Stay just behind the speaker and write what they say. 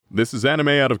This is Anime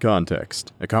Out of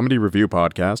Context, a comedy review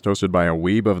podcast hosted by a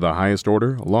weeb of the highest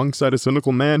order, alongside a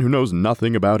cynical man who knows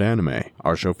nothing about anime.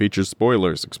 Our show features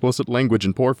spoilers, explicit language,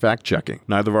 and poor fact-checking.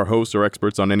 Neither of our hosts are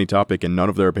experts on any topic, and none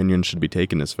of their opinions should be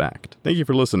taken as fact. Thank you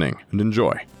for listening, and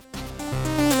enjoy.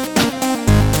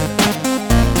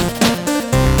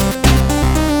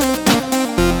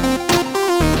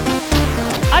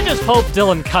 I just hope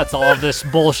Dylan cuts all of this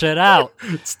bullshit out.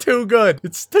 It's too good.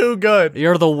 It's too good.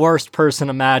 You're the worst person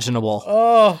imaginable.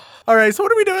 Oh, all right. So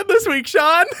what are we doing this week,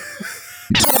 Sean?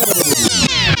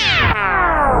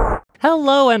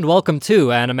 Hello and welcome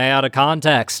to Anime Out of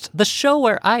Context, the show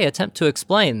where I attempt to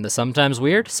explain the sometimes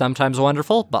weird, sometimes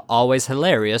wonderful, but always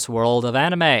hilarious world of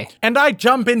anime. And I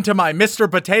jump into my Mr.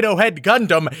 Potato Head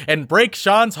Gundam and break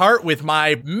Sean's heart with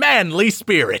my manly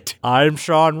spirit. I'm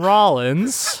Sean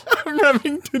Rollins. I'm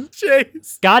Remington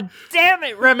Chase. God damn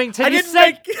it, Remington! I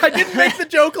didn't make the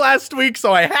joke last week,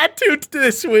 so I had to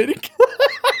this week.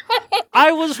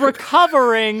 I was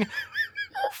recovering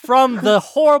from the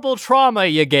horrible trauma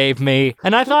you gave me,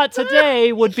 and I thought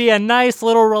today would be a nice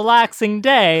little relaxing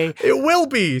day. It will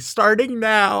be, starting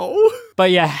now.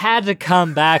 But you had to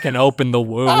come back and open the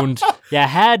wound. You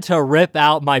had to rip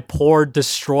out my poor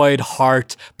destroyed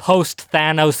heart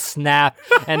post-Thanos snap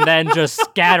and then just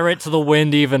scatter it to the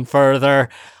wind even further.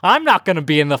 I'm not going to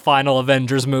be in the final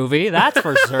Avengers movie, that's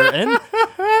for certain.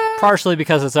 Partially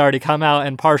because it's already come out,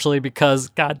 and partially because,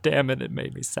 god damn it, it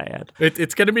made me sad.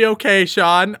 It's gonna be okay,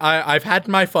 Sean. I've had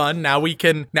my fun. Now we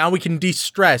can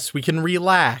de-stress. We can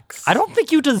relax. I don't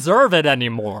think you deserve it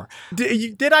anymore.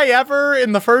 Did I ever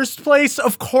in the first place?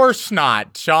 Of course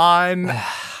not, Sean.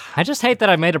 I just hate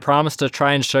that I made a promise to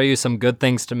try and show you some good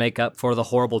things to make up for the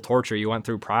horrible torture you went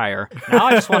through prior. Now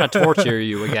I just want to torture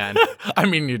you again. I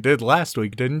mean, you did last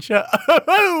week, didn't you?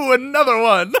 Oh, another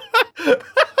one.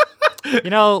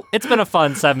 You know, it's been a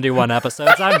fun 71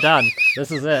 episodes. I'm done. This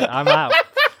is it. I'm out.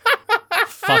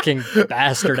 Fucking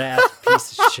bastard ass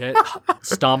piece of shit.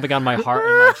 Stomping on my heart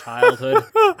in my childhood.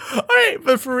 Alright,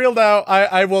 but for real now,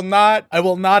 I will not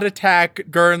attack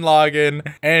Gurren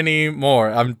Lagann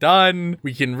anymore. I'm done.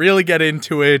 We can really get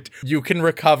into it. You can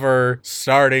recover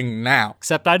starting now.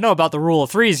 Except I know about the rule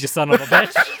of threes, you son of a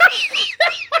bitch.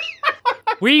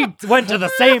 We went to the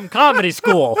same comedy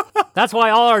school. That's why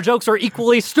all our jokes are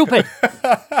equally stupid.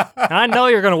 And I know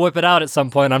you're going to whip it out at some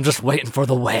point. I'm just waiting for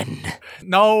the when.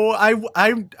 No, I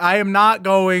am not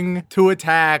going to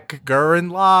attack Gurren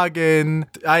Lagann.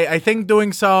 I think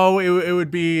doing so, it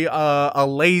would be a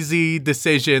lazy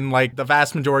decision, like the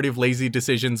vast majority of lazy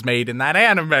decisions made in that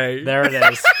anime. There it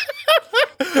is.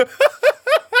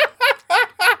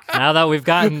 Now that we've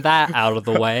gotten that out of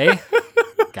the way,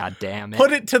 god damn it.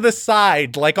 Put it to the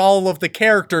side, like all of the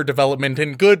character development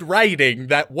and good writing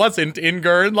that wasn't in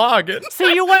Gurren Lagann.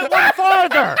 See, you went one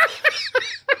farther.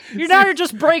 You're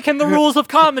just breaking the rules of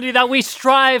comedy that we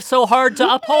strive so hard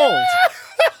to uphold.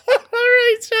 All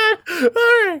right, Sean.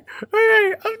 All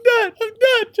right. I'm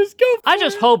done. Just go for I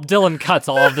just hope Dylan cuts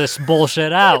all of this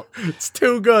bullshit out. It's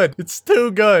too good.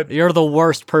 You're the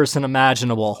worst person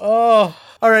imaginable. Oh,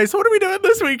 all right. So what are we doing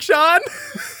this week, Sean?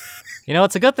 You know,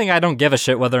 it's a good thing I don't give a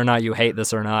shit whether or not you hate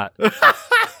this or not.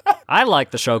 I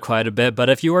like the show quite a bit, but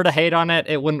if you were to hate on it,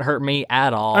 it wouldn't hurt me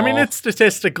at all. I mean, it's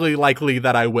statistically likely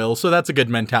that I will, so that's a good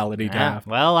mentality to have.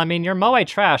 Well, I mean, you're Moe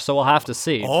trash, so we'll have to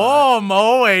see. Oh,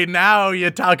 Moe, now you're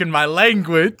talking my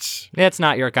language. It's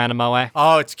not your kind of Moe.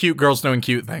 Oh, it's cute girls doing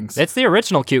cute things. It's the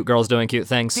original cute girls doing cute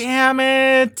things. Damn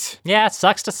it. Yeah, it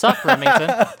sucks to suck, Remington.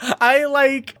 I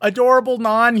like adorable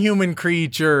non-human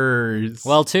creatures.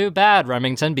 Well, too bad,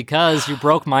 Remington, because you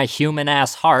broke my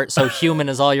human-ass heart, so human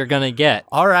is all you're gonna get.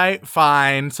 All right,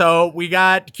 fine. So we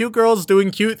got cute girls doing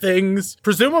cute things,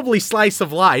 presumably slice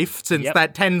of life, since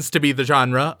that tends to be the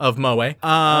genre of Moe.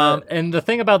 And the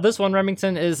thing about this one,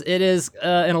 Remington, is it is,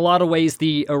 in a lot of ways,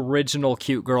 the original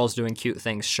cute girls doing cute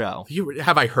things show.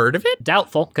 Have I heard of it?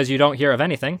 Doubtful, because you don't hear of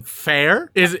anything.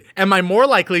 Fair. Am I more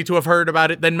likely to have heard about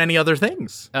it than many other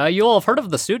things? You'll have heard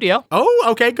of the studio. Oh,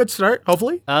 okay, good start,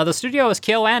 hopefully. The studio is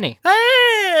KyoAni.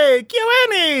 Hey,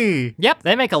 KyoAni! Yep,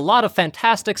 they make a lot of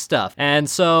fantastic stuff. And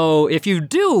so if you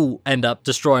do end up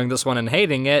destroying this one and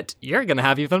hating it, you're gonna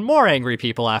have even more angry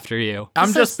people after you.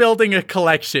 I'm just building a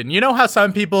collection. You know how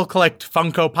some people collect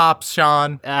Funko Pops,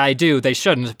 Sean? I do. They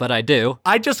shouldn't, but I do.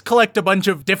 I just collect a bunch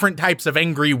of different types of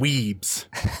angry weebs.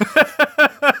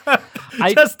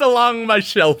 just along my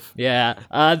shelf. Yeah.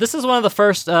 This is one of the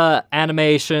first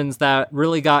animations that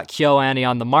really got KyoAni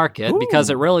on the market because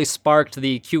it really sparked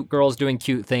the cute girls doing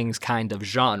cute things kind of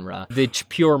genre, the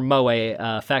pure moe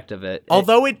effect of it.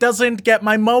 Although it doesn't get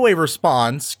my moe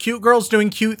response, cute girls doing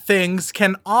cute things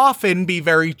can often be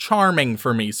very charming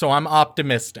for me, so I'm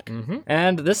optimistic.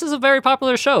 And this is a very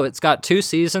popular show. It's got 2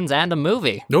 seasons and a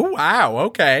movie. Oh, wow,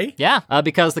 okay. Yeah,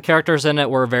 because the characters in it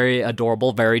were very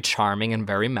adorable, very charming, and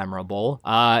very memorable.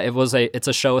 It's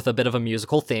a show with a bit of a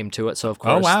musical theme to it, so of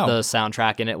course the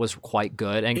soundtrack in it was quite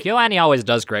good. And KyoAni always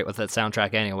does great with its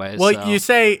soundtrack anyways. Well, so. you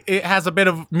say it has a bit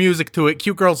of music to it,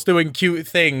 cute girls doing cute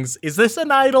things. Is this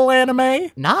an idol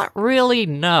anime? Not really,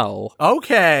 no.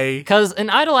 Okay. Because an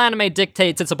idol anime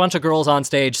dictates it's a bunch of girls on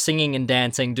stage singing and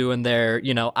dancing, doing their,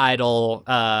 idol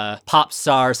pop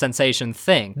star sensation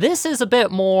thing. This is a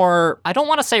bit more, I don't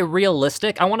want to say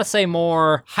realistic, I want to say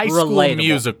more High School relatable.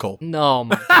 Musical. No,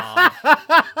 my God.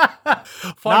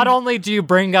 Not only do you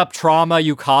bring up trauma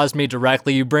you caused me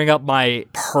directly, you bring up my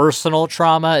personal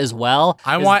trauma as well.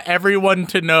 I want everyone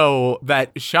to know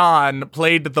that Sean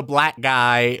played the black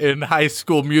guy in High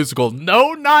School Musical.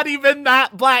 No, not even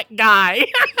that black guy.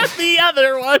 The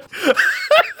other one.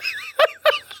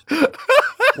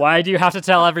 Why do you have to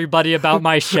tell everybody about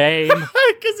my shame?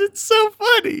 Because it's so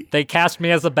funny. They cast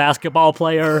me as a basketball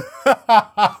player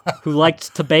who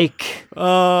liked to bake,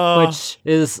 which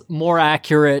is more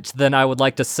accurate than I would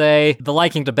like to say. The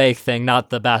liking to bake thing, not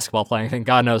the basketball playing thing.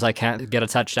 God knows I can't get a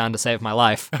touchdown to save my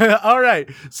life. All right.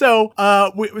 So,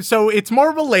 so it's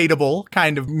more relatable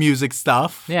kind of music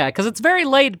stuff. Yeah, because it's very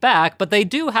laid back, but they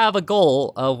do have a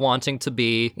goal of wanting to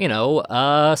be,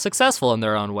 successful in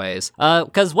their own ways.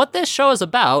 Because what this show is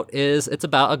about is it's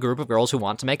about a group of girls who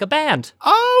want to make a band.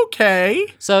 Okay.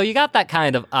 So you got that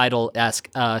kind of idol-esque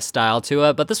style to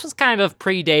it, but this was kind of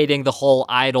predating the whole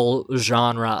idol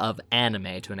genre of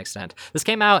anime to an extent. This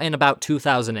came out in about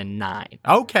 2009.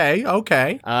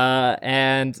 Okay.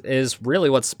 And is really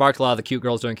what sparked a lot of the cute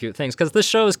girls doing cute things, because this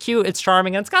show is cute, it's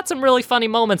charming, and it's got some really funny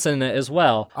moments in it as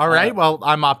well. All right, well,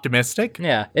 I'm optimistic.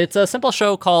 Yeah, it's a simple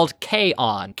show called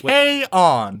K-On!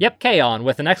 K-On! Yep, K-On!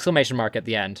 With an exclamation mark at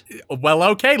the end. Well,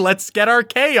 okay, let's get our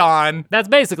K on. That's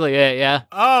basically it, yeah.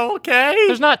 Oh, okay.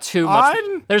 There's not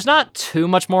too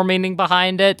much more meaning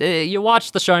behind it. You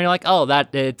watch the show and you're like, oh,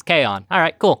 it's K-On! All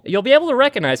right, cool. You'll be able to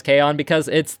recognize K-On! Because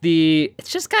it's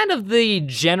just kind of the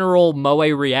general moe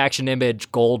reaction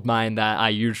image goldmine that I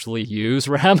usually use,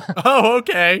 Rem. Oh,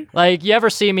 okay. Like, you ever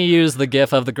see me use the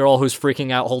gif of the girl who's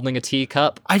freaking out holding a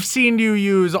teacup? I've seen you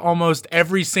use almost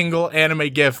every single anime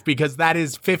gif because that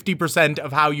is 50%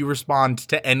 of how you respond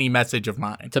to any message of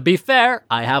mine. To be fair,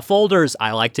 I have folders.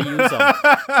 I like to use them.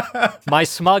 My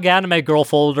smug anime girl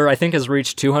folder, I think, has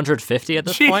reached 250 at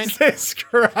this point. Jesus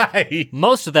Christ.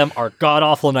 Most of them are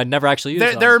god-awful and I'd never actually use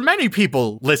them. There are many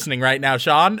people listening right now,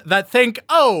 Sean, that think,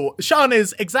 oh, Sean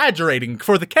is exaggerating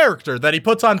for the character that he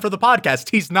puts on for the podcast.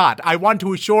 He's not. I want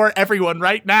to assure everyone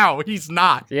right now, he's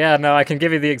not. Yeah, no, I can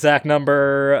give you the exact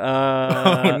number.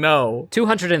 Oh, no.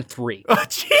 203. Oh,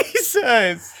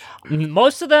 Jesus.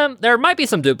 Most of them, there might be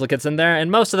some duplicates in there, and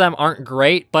most of them aren't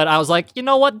great, but I was like, you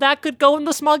know what, that could go in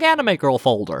the smug anime girl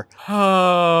folder.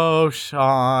 Oh,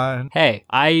 Sean. Hey,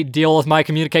 I deal with my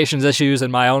communications issues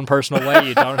in my own personal way.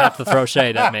 You don't have to throw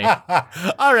shade at me.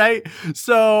 All right.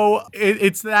 So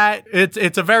it's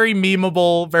a very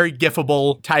memeable, very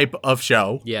gifable type of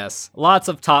show. Yes. Lots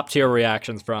of top tier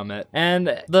reactions from it.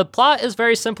 And the plot is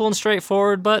very simple and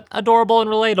straightforward, but adorable and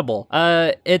relatable.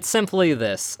 It's simply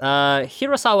this.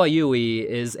 Hirasawa Yui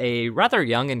is a rather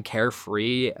young and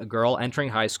carefree girl entering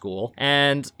high school,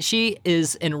 and she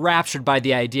is enraptured by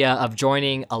the idea of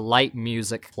joining a light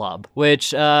music club,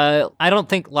 which I don't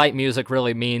think light music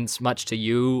really means much to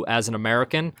you as an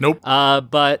American. Nope.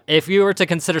 But if you were to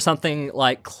consider something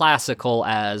like classical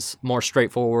as more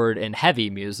straightforward and heavy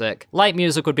music, light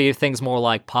music would be things more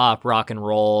like pop, rock and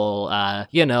roll,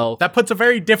 That puts a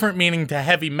very different meaning to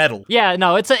heavy metal. Yeah,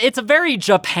 no, it's a very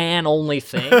Japan-only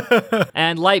thing.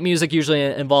 And light music usually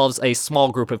involves a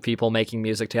small group of people making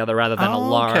music together rather than a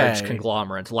large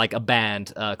conglomerate, like a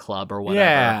band club or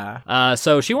whatever. Yeah.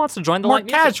 So she wants to join the more light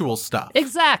music. casual stuff.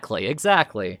 Exactly.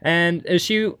 And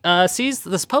she sees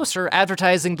this poster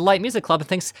advertising the light music club and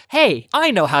thinks, hey, I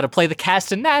know how to play the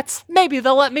castanets. Maybe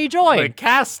they'll let me join. The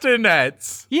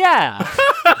castanets. Yeah.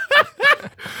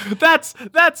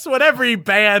 That's what every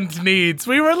band needs.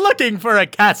 We were looking for a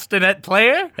castanet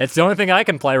player. It's the only thing I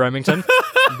can play, Remington.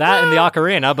 That and the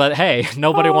ocarina, but hey,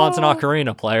 nobody wants an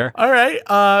ocarina player. All right.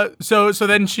 So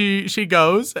then she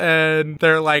goes, and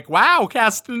they're like, "Wow,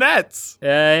 castanets."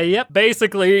 Yep.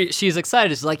 Basically, she's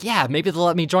excited. She's like, yeah, maybe they'll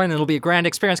let me join and it'll be a grand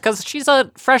experience because she's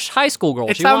a fresh high school girl.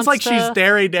 It sounds like she's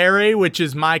dairy, which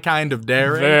is my kind of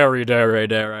dairy. Very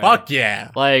dairy. Fuck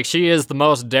yeah. Like, she is the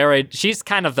most dairy. She's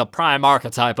kind of the prime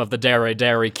archetype of the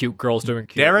dairy cute girls doing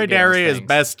cute Dairy is things.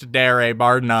 best dairy,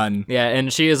 bar none. Yeah,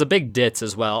 and she is a big ditz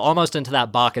as well, almost into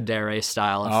that Baka dairy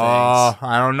style of Oh, things.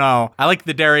 I don't know. I like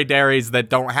the dairies that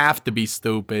don't have to be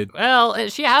stupid. Well,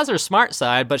 she has her smart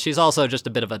side, but she's also just a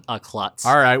bit of a klutz.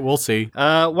 All right, we'll see.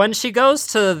 When she goes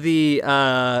to the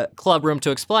club room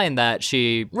to explain that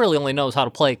she really only knows how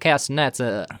to play castanets,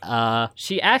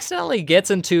 she accidentally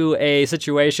gets into a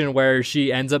situation where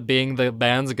she ends up being the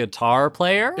band's guitar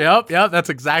player. Yep, that's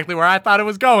exactly where I thought it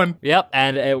was going. Yep,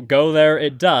 and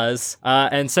it does.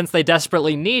 And since they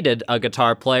desperately needed a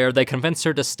guitar player, they convinced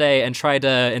her to stay and try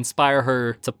to inspire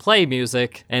her to play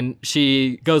music. And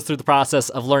she goes through the process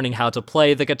of learning how to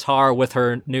play the guitar with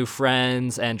her new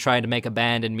friends and trying to make a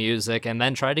band in music and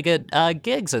then try to get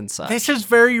gigs and such. This is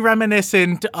very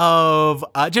reminiscent of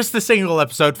just the single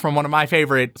episode from one of my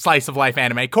favorite slice of life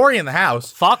anime, Cory in the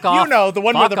House. Fuck off. You know, the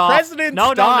one where Fuck the off. president's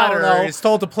No. daughter is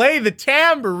told to play the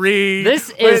tambourine.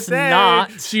 This but is then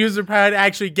not- She uses her power to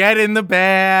actually get in the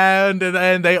band, and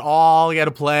then they all get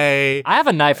to play. I have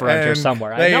a knife around here And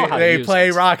somewhere. They, I know how to use They play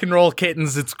it. Rock and Roll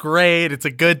Kittens. It's great. It's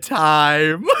a good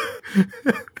time.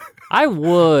 I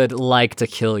would like to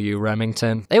kill you,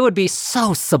 Remington. It would be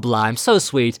so sublime, so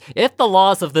sweet. If the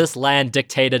laws of this land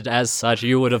dictated as such,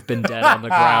 you would have been dead on the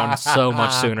ground so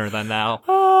much sooner than now.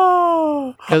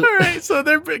 Oh, all right. So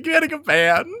they're getting a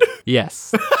band.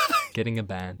 Yes. Getting a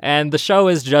band. And the show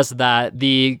is just that.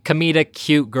 The comedic,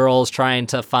 cute girls trying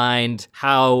to find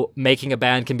how making a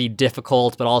band can be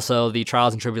difficult, but also the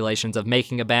trials and tribulations of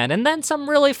making a band. And then some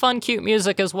really fun, cute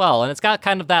music as well. And it's got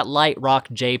kind of that light rock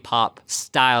J-pop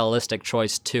stylistic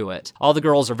choice to it. All the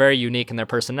girls are very unique in their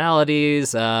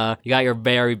personalities. You got your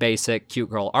very basic cute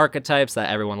girl archetypes that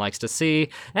everyone likes to see.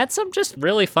 And some just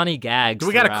really funny gags. Do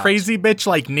we got a throughout. crazy bitch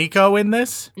like Nico in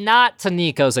this? Not to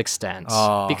Nico's extent.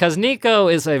 Oh. Because Nico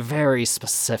is a very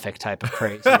specific type of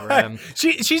crazy, Rem.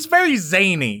 She's very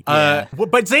zany, Yeah.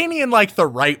 but zany in like the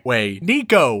right way.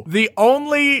 Nico, the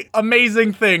only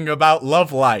amazing thing about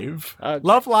Love Live,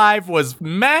 Love Live was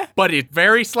meh, but it's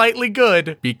very slightly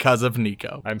good because of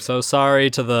Nico. I'm so sorry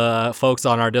to the folks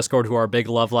on our Discord who are big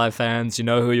Love Live fans. You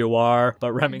know who you are,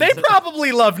 but Remington. They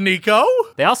probably love Nico.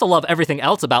 They also love everything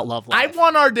else about Love I Live.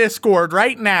 want our Discord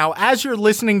right now, as you're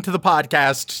listening to the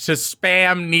podcast, to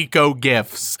spam Nico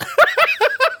gifs.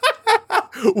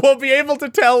 We'll be able to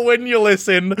tell when you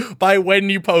listen by when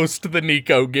you post the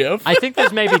Nico gif. I think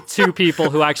there's maybe 2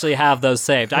 people who actually have those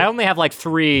saved. I only have like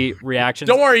 3 reactions.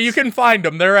 Don't worry, you can find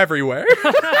them. They're everywhere.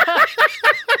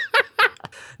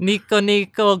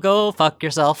 Nico, go fuck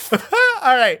yourself.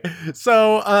 All right.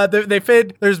 So they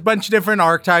fit. There's a bunch of different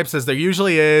archetypes, as there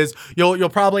usually is. You'll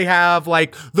probably have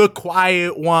like the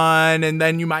quiet one, and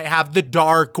then you might have the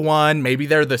dark one. Maybe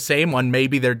they're the same one.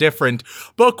 Maybe they're different.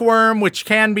 Bookworm, which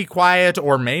can be quiet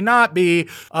or may not be.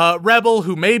 Rebel,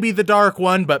 who may be the dark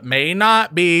one but may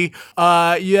not be.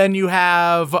 Then you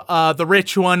have the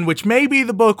rich one, which may be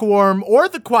the bookworm, or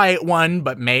the quiet one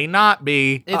but may not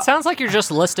be. It sounds like you're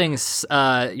just listing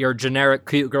your generic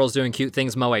cute girls doing cute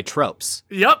things moe tropes.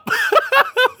 Yep.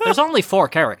 There's only 4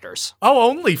 characters. Oh,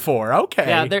 only 4. Okay.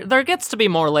 Yeah, there gets to be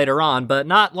more later on, but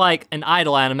not like an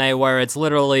idol anime where it's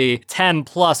literally 10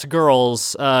 plus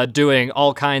girls doing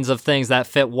all kinds of things that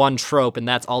fit one trope and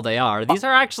that's all they are. These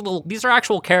are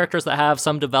actual characters that have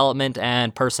some development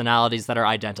and personalities that are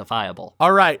identifiable.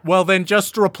 All right, well then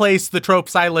just replace the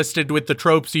tropes I listed with the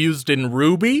tropes used in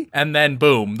Ruby, and then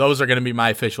boom, those are going to be my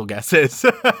official guesses.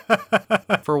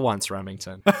 For once,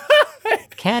 Remington.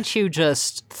 Can't you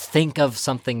just think of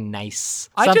something nice?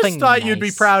 I just Something thought you'd be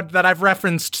nice. proud that I've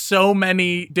referenced so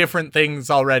many different things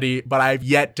already, but I've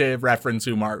yet to reference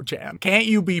Umaru-chan. Can't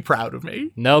you be proud of me?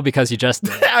 No, because you just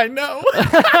did. I know.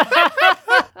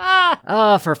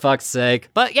 Oh, for fuck's sake.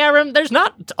 But yeah, Rem, there's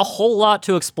not a whole lot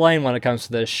to explain when it comes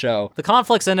to this show. The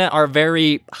conflicts in it are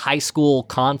very high school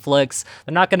conflicts.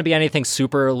 They're not going to be anything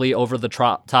superly over the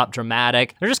top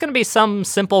dramatic. They're just going to be some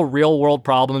simple real world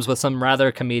problems with some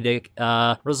rather comedic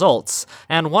results.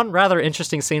 And one rather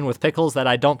interesting scene with Pickles that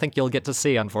I don't think you'll get to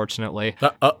see, unfortunately.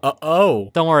 Oh.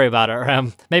 Don't worry about it,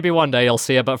 Rem. Maybe one day you'll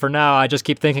see it, but for now, I just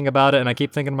keep thinking about it and I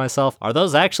keep thinking to myself, are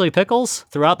those actually Pickles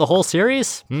throughout the whole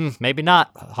series? Maybe not.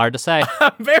 Hard to say. way.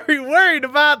 I'm very worried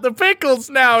about the pickles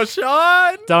now,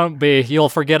 Sean. Don't be. You'll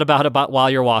forget about it while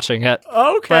you're watching it.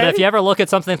 Okay. But if you ever look at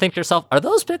something and think to yourself, are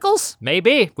those pickles?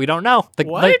 Maybe. We don't know.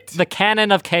 What? The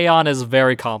canon of K-On! Is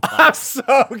very complex. I'm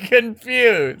so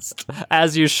confused.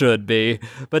 As you should be.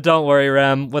 But don't worry,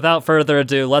 Rem. Without further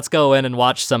ado, let's go in and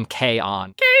watch some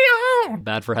K-On! K-On!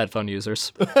 Bad for headphone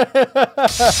users.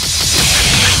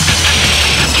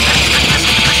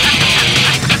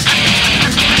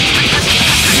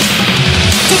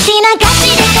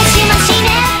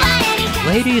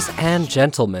 Ladies and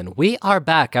gentlemen, we are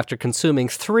back after consuming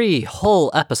 3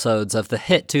 whole episodes of the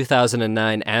hit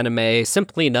 2009 anime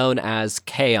simply known as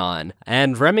K-On!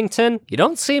 And Remington, you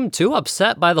don't seem too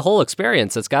upset by the whole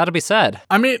experience, it's gotta be said.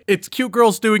 I mean, it's cute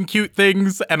girls doing cute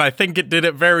things, and I think it did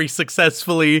it very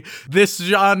successfully. This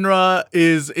genre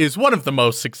is one of the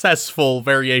most successful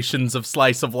variations of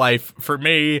slice of life for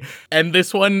me, and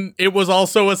this one, it was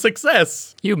also a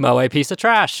success. You moe piece of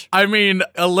trash. I mean,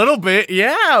 a little bit,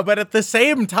 yeah, but at the same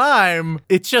time,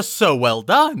 it's just so well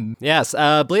done. Yes,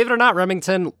 believe it or not,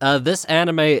 Remington, this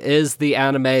anime is the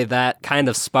anime that kind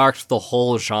of sparked the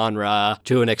whole genre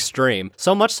to an extreme.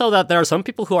 So much so that there are some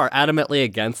people who are adamantly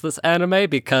against this anime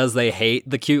because they hate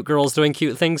the cute girls doing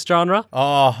cute things genre.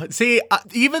 Oh, see,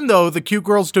 even though the cute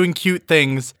girls doing cute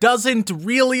things doesn't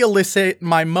really elicit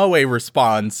my moe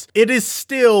response, it is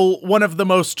still one of the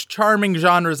most charming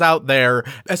genres out there,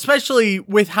 especially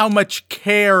with how much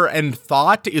care and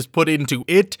thought is put into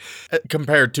it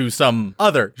compared to some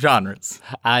other genres.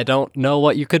 I don't know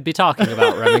what you could be talking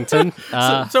about, Remington.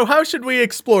 So how should we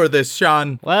explore this,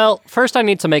 Sean? Well, first I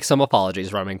need to make some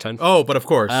apologies, Remington. Oh, but of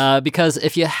course. Because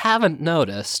if you haven't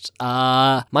noticed,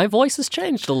 my voice has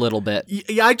changed a little bit.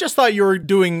 Yeah, I just thought you were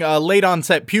doing late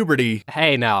onset puberty.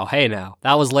 Hey now.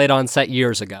 That was late onset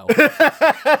years ago.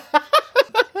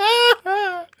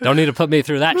 Don't need to put me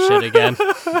through that shit again.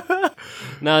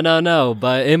 No.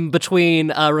 But in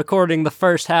between recording the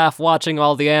first half, watching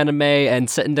all the anime, and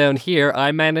sitting down here,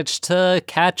 I managed to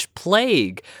catch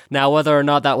plague. Now, whether or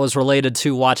not that was related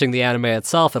to watching the anime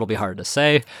itself, it'll be hard to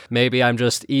say. Maybe I'm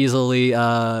just easily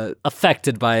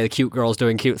affected by cute girls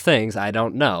doing cute things. I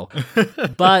don't know.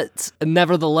 But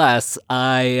nevertheless,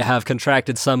 I have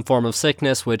contracted some form of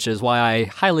sickness, which is why I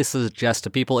highly suggest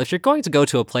to people, if you're going to go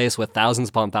to a place with thousands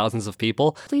upon thousands of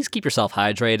people, please keep yourself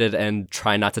hydrated and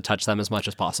try not to touch them as much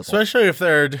as possible. Especially if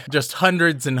they're just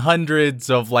hundreds and hundreds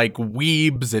of, like,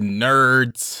 weebs and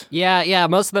nerds. Yeah,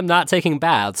 most of them not taking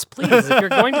baths. Please, if you're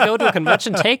going to go to a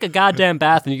convention, take a goddamn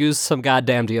bath and use some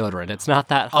goddamn deodorant. It's not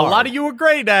that hard. A lot of you are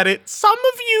great at it. Some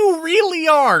of you really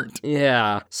aren't.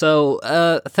 Yeah,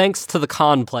 so, thanks to the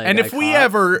con play. And if we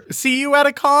ever see you at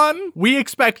a con, we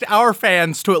expect our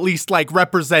fans to at least, like,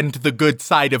 represent the good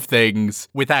side of things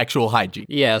with actual hygiene.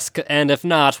 Yes, and if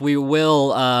not, we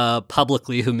will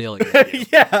publicly humiliate you.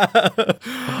 Yeah.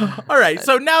 All right,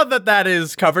 so now that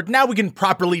is covered, now we can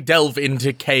properly delve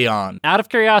into K-On! Out of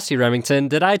curiosity, Remington,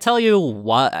 did I tell you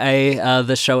why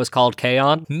this show is called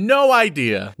K-On! No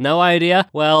idea. No idea?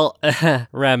 Well,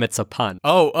 Rem, it's a pun.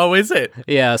 Oh, is it?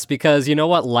 Yes, because you know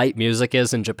what light music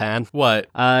is in Japan? What?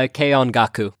 K-On!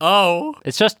 Gaku. Oh.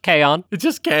 It's just K-On! It's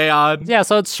just K-On! Yeah,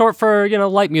 so it's short for,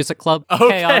 light music club.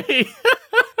 K-On! Okay.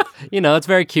 It's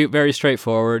very cute, very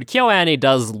straightforward. KyoAni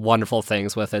does wonderful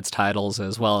things with its titles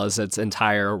as well as its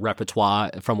entire repertoire,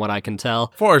 from what I can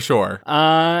tell. For sure.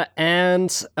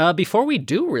 And before we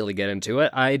do really get into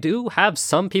it, I do have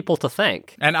some people to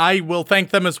thank. And I will thank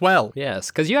them as well.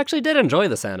 Yes, because you actually did enjoy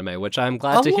this anime, which I'm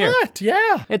glad to hear. A lot,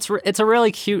 yeah. It's a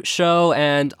really cute show,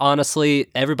 and honestly,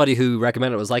 everybody who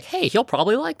recommended it was like, hey, he'll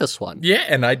probably like this one. Yeah,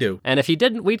 and I do. And if he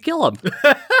didn't, we'd kill him.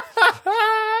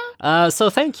 So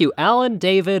thank you, Alan,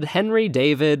 David, Henry,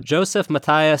 David, Joseph,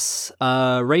 Matthias,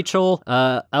 Rachel,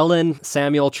 Ellen,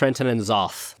 Samuel, Trenton, and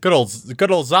Zoth. Good old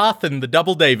Zoth and the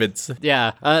double Davids.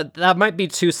 Yeah, that might be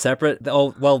two separate.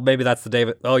 Oh, well, maybe that's the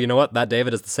David. Oh, you know what? That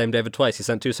David is the same David twice. He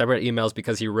sent two separate emails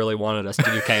because he really wanted us to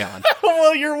do K-On!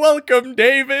 Well, you're welcome,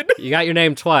 David. You got your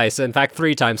name twice. In fact,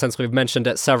 3 times since we've mentioned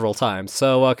it several times.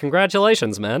 So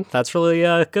congratulations, man. That's really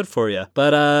good for you.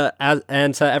 But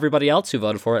and to everybody else who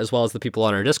voted for it, as well as the people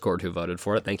on our Discord who voted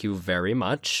for it, thank you very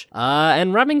much.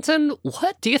 And Remington,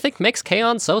 what do you think makes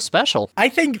K-On! So special? I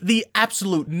think the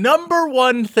absolute number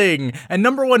one thing and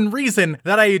number one reason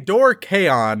that I adore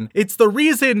K-On!, it's the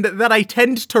reason that I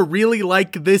tend to really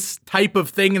like this type of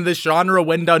thing in this genre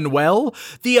when done well,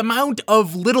 the amount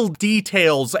of little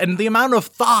details and the amount of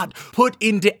thought put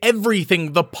into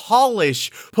everything, the polish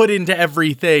put into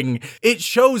everything. It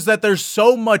shows that there's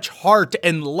so much heart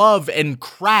and love and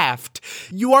craft.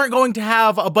 You aren't going to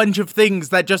have a bunch bunch of things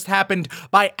that just happened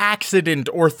by accident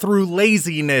or through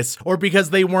laziness or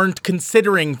because they weren't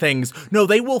considering things. No,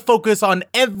 they will focus on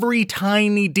every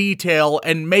tiny detail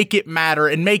and make it matter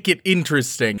and make it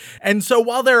interesting. And so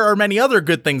while there are many other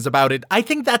good things about it, I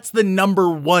think that's the number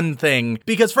one thing.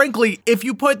 Because frankly, if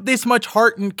you put this much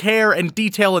heart and care and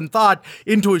detail and thought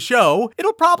into a show,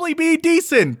 it'll probably be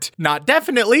decent. Not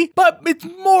definitely, but it's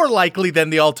more likely than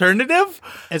the alternative.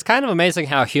 It's kind of amazing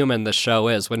how human this show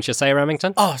is, wouldn't you say,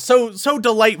 Remington? Oh, so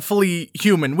delightfully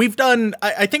human. We've done,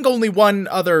 I think, only one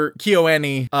other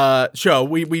KyoAni show.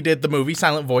 We did the movie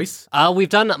Silent Voice. We've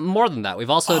done more than that. We've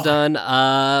also done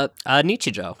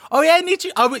Nichijou. Oh yeah,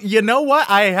 Oh, you know what?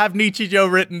 I have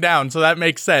Nichijou written down, so that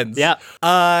makes sense. Yeah.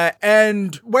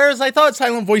 And whereas I thought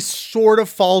Silent Voice sort of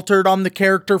faltered on the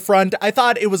character front, I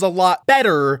thought it was a lot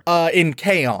better in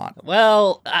K-On!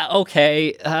 Well,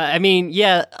 okay. I mean,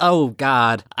 yeah. Oh,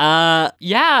 God.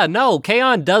 Yeah, no.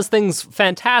 K-On! Does things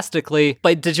fantastically,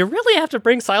 but did you really have to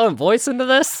bring Silent Voice into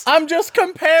this? I'm just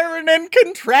comparing and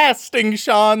contrasting,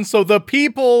 Sean, so the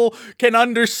people can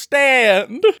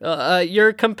understand.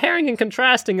 Your comparing and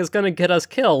contrasting is gonna get us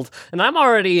killed, and I'm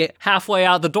already halfway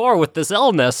out the door with this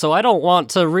illness, so I don't want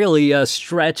to really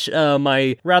stretch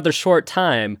my rather short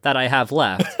time that I have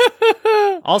left.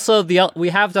 Also, we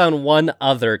have done one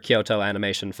other Kyoto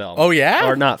animation film. Oh, yeah?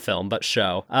 Or not film, but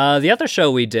show. The other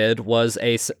show we did was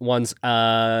ones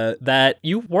that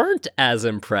you weren't as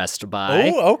impressed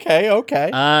by. Oh, okay.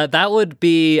 That would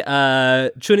be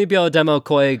Chunibyo Demo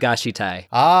Koi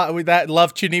Gashite. With that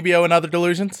Love Chunibyo and Other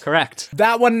Delusions? Correct.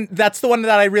 That one, that's the one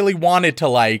that I really wanted to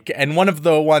like, and one of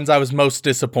the ones I was most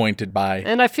disappointed by.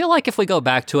 And I feel like if we go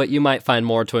back to it, you might find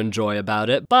more to enjoy about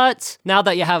it, but now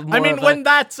that you have more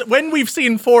when we've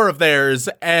seen 4 of theirs,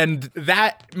 and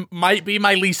that might be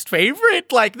my least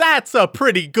favorite, like, that's a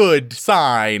pretty good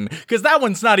sign, because that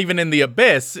one's not even in the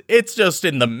abyss, it's just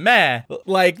in the meh.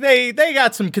 Like, they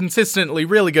got some consistently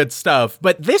really good stuff,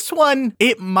 but this one,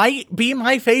 it might be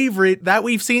my favorite that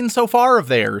we've seen so far of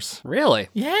theirs. Really?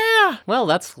 Yeah. Well,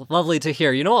 that's lovely to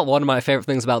hear. You know what one of my favorite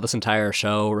things about this entire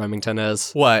show, Remington,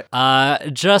 is? What?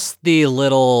 Just the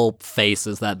little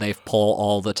faces that they pull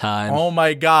all the time. Oh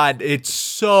my god, it's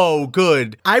so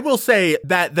good. I will say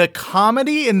that the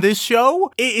comedy in this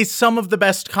show is some of the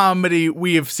best comedy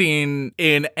we have seen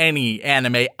in any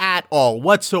anime at all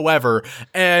whatsoever.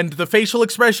 And the facial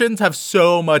expressions have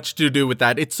so much to do with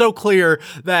that. It's so clear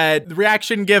that the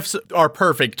reaction gifs are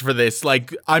perfect for this.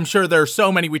 Like, I'm sure there are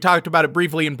so many. We talked about it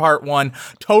briefly in part 1.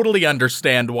 Totally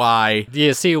understand why. Do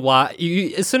you see why?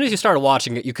 As soon as you started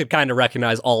watching it, you could kind of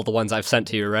recognize all the ones I've sent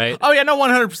to you, right? Oh yeah, no,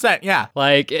 100%, yeah.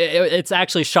 Like, it's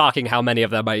actually shocking how many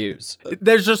of them I use.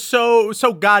 There's just so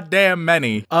goddamn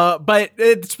many. But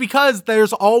it's because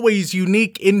there's always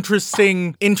unique,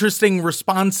 interesting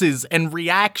responses and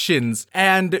reactions.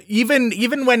 And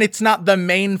even when it's not the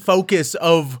main focus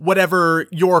of whatever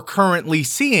you're currently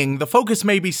seeing, the focus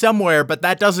may be somewhere, but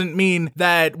that doesn't mean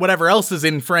that whatever else is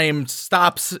in frame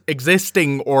stops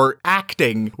existing or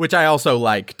acting, which I also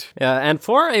liked. Yeah, and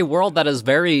for a world that is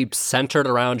very centered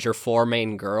around your 4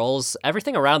 main girls,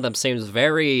 everything around them seems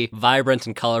very vibrant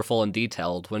and colorful and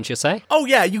detailed, wouldn't you say? Oh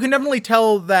yeah, you can definitely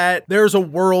tell that there's a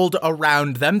world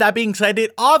around them. That being said,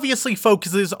 it obviously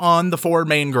focuses on the 4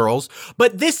 main girls,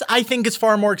 but this I think is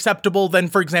far more acceptable than,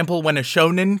 for example, when a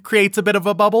shonen creates a bit of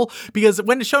a bubble, because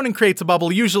when a shonen creates a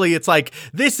bubble, usually it's like,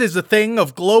 this is a thing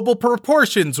of global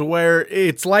proportions where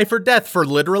it's life or death for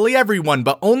literally everyone,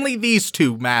 but only these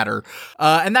 2 matter.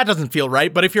 And that doesn't feel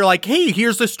right, but if you're like, hey,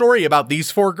 here's a story about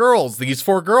these 4 girls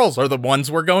are the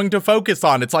ones we're going to focus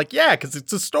on, it's like, yeah, because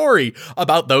it's a story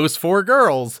about those 4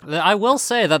 girls. I will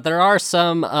say that there are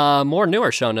some more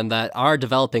newer shonen that are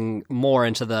developing more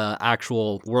into the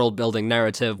actual world-building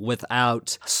narrative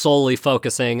without solely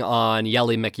focusing on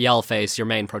Yelly McYellface, your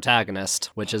main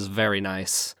protagonist, which is very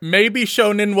nice. Maybe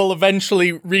shonen will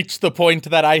eventually reach the point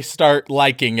that I start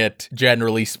liking it,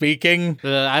 generally speaking.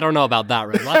 I don't know about that,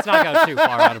 really. Let's not go too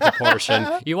far out of proportion.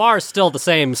 You are still the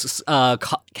same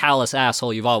callous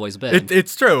asshole you've always been.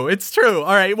 It's true.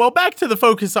 All right, well, back to the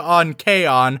focus on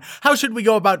K-On! How should we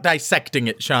go about dissecting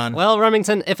it, Sean? Well,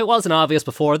 Remington, if it wasn't obvious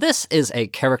before, this is a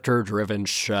character-driven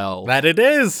show. That it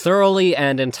is. Thoroughly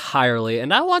and entirely,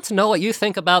 and I want to know what you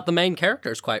think about the main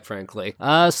characters, quite frankly.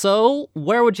 So,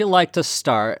 where would you like to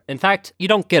start? In fact, you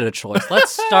don't get a choice.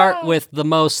 Let's start with the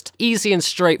most easy and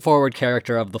straightforward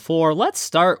character of the 4. Let's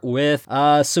start with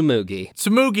Tsumugi.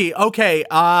 Tsumugi, okay,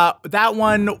 that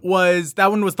one was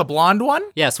one was the blonde one?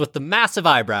 Yes, with the massive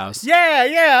eyebrows.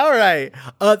 Yeah, all right.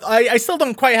 I still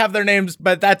don't quite have their names,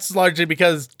 but that's largely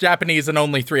because Japanese and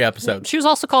only 3 episodes. She was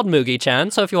also called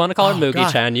Mugi-chan, so if you want to call her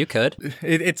Mugi-chan, you could.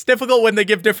 It's difficult when they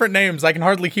give different names. I can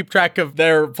hardly keep track of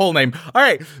their full name. All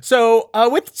right, so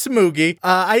with Tsumugi,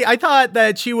 I thought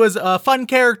that she was a fun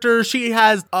character. She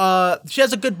has a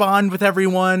good bond with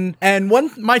everyone, and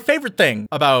my favorite thing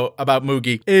about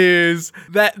Mugi is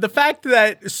that the fact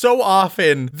that so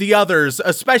often the others,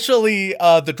 especially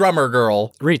the drummer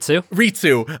girl,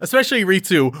 Ritsu, especially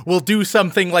Ritsu, will do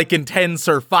something like intense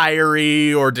or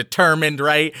fiery or determined,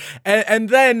 right? And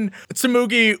then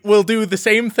Tsumugi will do the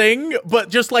same thing, but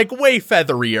just like way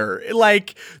featherier.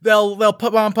 Like they'll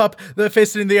pump up the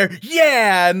fist in the air,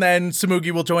 yeah, and then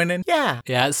Tsumugi will join in, yeah.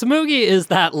 Yeah, Tsumugi is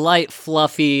that light,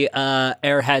 fluffy,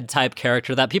 airhead type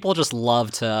character that people just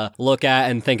love to look at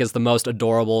and think is the most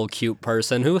adorable, cute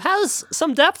person who has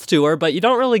some depth to her, but you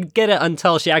don't really get it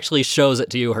until she actually shows it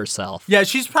to you herself. Yeah,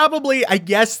 she's probably, I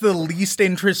guess, the least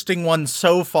interesting one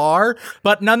so far,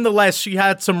 but nonetheless, she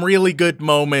had some really good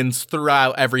moments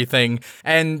throughout everything,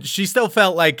 and she still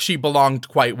felt like she belonged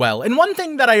quite well. And one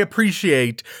thing that I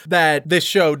appreciate that this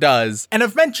show does, and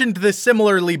I've mentioned this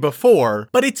similarly before,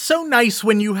 but it's so nice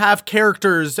when you have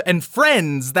characters and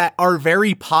friends that are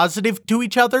very positive to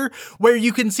each other, where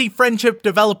you can see friendship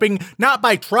developing not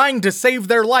by trying to save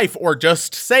their life or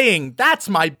just saying, that's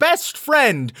my best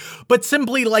friend, but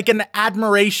simply like an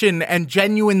admiration and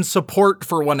genuine support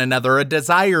for one another, a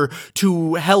desire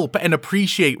to help and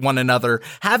appreciate one another.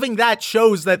 Having that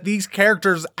shows that these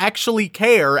characters actually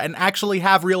care and actually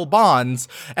have real bonds,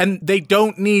 and they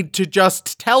don't need to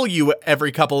just tell you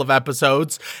every couple of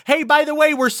episodes, hey, by the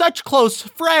way, we're such close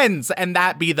friends, and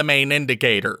that be the main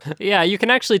indicator. Yeah, you can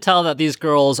actually tell that these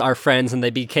girls are friends and they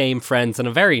became friends in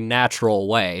a very natural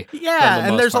way. Yeah,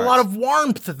 and there's a lot of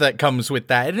warmth that comes with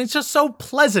that, and it's just so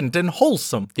pleasant and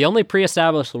wholesome. The only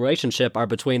pre-established relationship are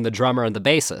between the drummer and the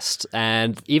bassist,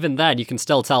 and even then, you can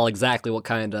still tell exactly what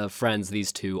kind of friends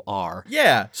these two are.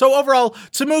 Yeah, so overall,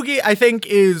 Tsumugi, I think,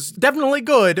 is definitely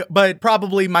good, but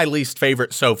probably my least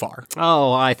favorite so far.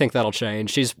 Oh, I think that'll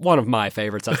change. She's one of my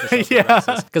favorites as the show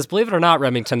progresses. Because believe it or not,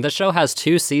 Remington, this show has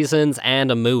 2 seasons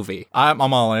and a movie. I'm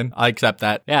all in. I accept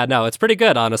that. Yeah, no, it's pretty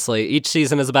good, honestly. Each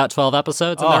season is about 12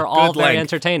 episodes, and they're all very length.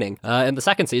 Entertaining. In the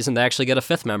second season, they actually get a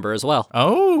 5th member as well.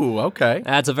 Oh, okay.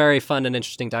 Adds a very fun and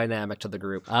interesting dynamic to the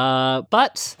group.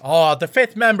 But... Oh, the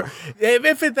 5th member.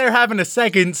 If they're having a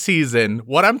second season,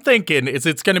 what I'm thinking is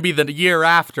it's going to be the year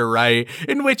after, right?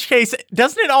 In which case,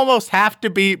 doesn't it almost have to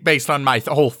be, based on my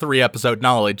whole 3-episode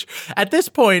knowledge, at this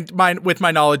point, with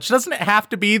my knowledge, doesn't it have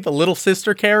to be the little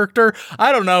sister character?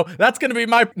 I don't know. That's going to be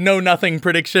my know-nothing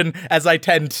prediction, as I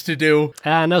tend to do.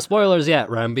 No spoilers yet,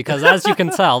 Rem, because as you can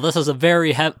tell, this is a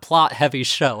very plot-heavy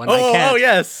show, and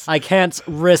yes. I can't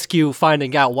risk you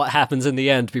finding out what happens in the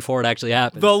end before it actually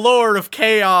happens. The lore of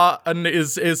chaos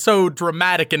is so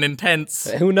dramatic and intense.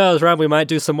 Who knows, Rem? We might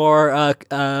do some more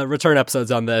return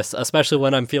episodes on this, especially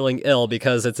when I'm feeling ill,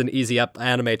 because it's an easy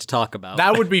anime to talk about.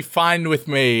 That would be fine with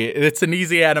me. It's an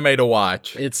easy anime to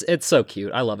watch. It's so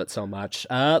cute. I love it so much.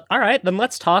 All right, then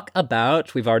let's talk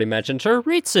about, we've already mentioned her,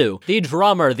 Ritsu, the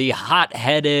drummer, the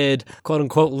hot-headed,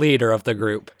 quote-unquote, leader of the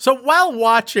group. So while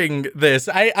watching this,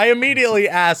 I immediately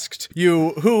asked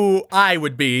you who I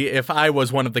would be if I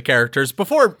was one of the characters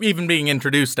before even being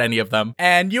introduced to any of them.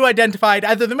 And you identified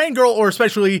either the main girl or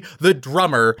especially the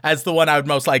drummer as the one I would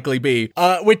most likely be,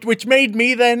 which made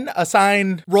me then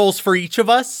assign roles for each of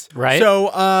us. Right.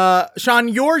 So, Sean,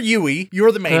 you're Yui.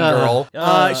 You're the main girl.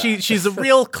 She's a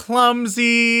real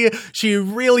clumsy. She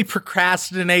really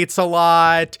procrastinates a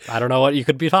lot. I don't know what you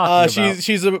could be talking about.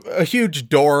 She's a huge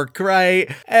dork,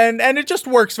 right? And it just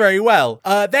works very well.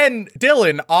 Then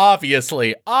Dylan,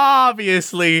 obviously,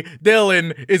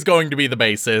 Dylan is going to be the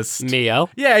bassist. Mio.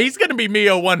 Yeah, he's going to be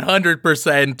Mio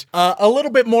 100%. A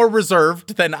little bit more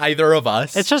reserved than either of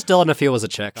us. It's just Dylan if he was a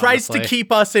chick. Tries honestly. to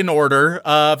keep us in order.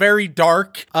 Very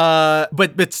dark,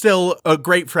 but still a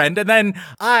great friend. And then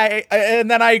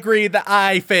I agree that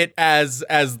I fit as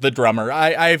the drummer.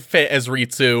 I fit as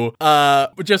Ritsu.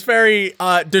 Just very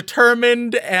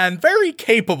determined and very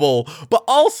capable, but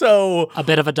also a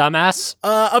bit of a dumbass.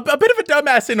 A bit of a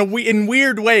dumbass in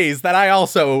weird ways that I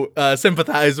also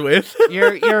sympathize with.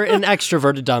 You're an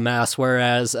extroverted dumbass,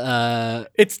 whereas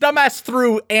it's dumbass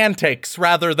through antics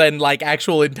rather than like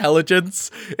actual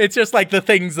intelligence. It's just like the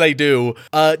things they do.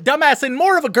 Dumbass in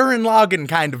more of a Gurren Lagann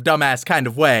kind of dumbass kind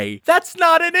of way. That's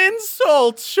not an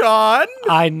insult, Sean.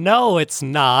 I know it's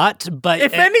not, but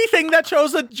if anything, that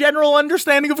shows a general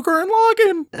understanding of Gurren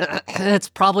Lagann. It's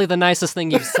probably the nicest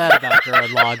thing you've said about Gurren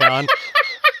Lagann.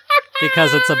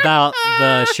 because it's about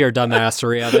the sheer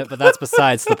dumbassery of it, but that's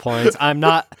besides the point.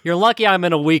 You're lucky I'm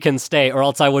in a weakened state, or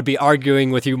else I would be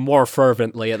arguing with you more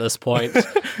fervently at this point.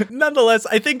 Nonetheless,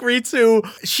 I think Ritsu,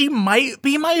 she might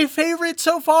be my favorite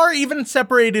so far, even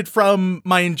separated from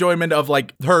my enjoyment of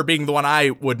like her being the one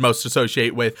I would most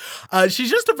associate with. She's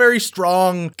just a very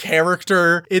strong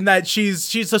character in that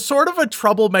she's a sort of a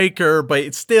troublemaker, but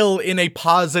it's still in a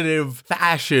positive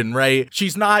fashion, right?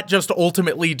 She's not just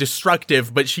ultimately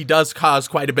destructive, but she does cause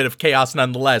quite a bit of chaos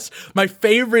nonetheless. My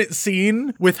favorite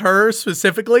scene with her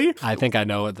specifically, I think I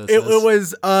know what this is. It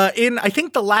was in, I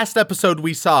think, the last episode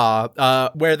we saw,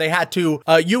 where they had to,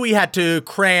 Yui had to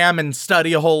cram and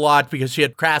study a whole lot because she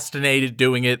had procrastinated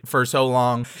doing it for so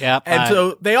long. Yep. And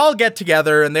so they all get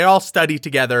together and they all study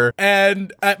together.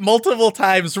 And at multiple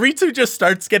times, Ritsu just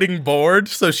starts getting bored.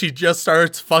 So she just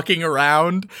starts fucking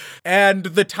around. And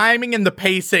the timing and the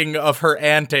pacing of her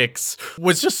antics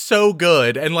was just so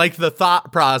good. And like the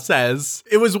thought process,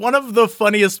 it was one of the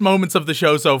funniest moments of the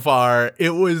show so far.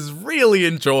 It was really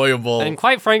enjoyable. And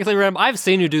quite frankly, Rem, I've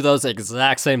seen you do those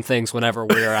exact same things whenever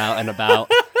we're out and about.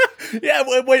 Yeah,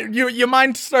 your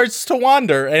mind starts to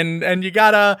wander, and you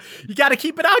gotta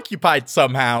keep it occupied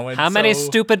somehow. And How many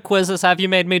stupid quizzes have you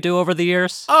made me do over the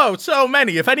years? Oh, so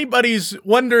many. If anybody's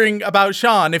wondering about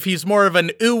Sean, if he's more of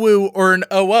an uwu or an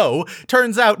oo,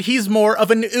 turns out he's more of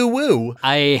an uwu.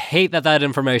 I hate that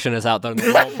information is out there in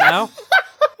the world now.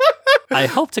 I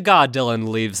hope to God Dylan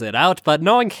leaves it out, but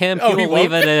knowing him, he will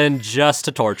leave it in just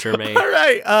to torture me. All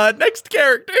right, next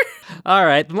character. All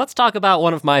right, then let's talk about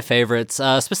one of my favorites,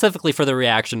 specifically for the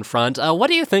reaction front. What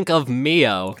do you think of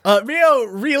Mio? Mio,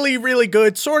 really, really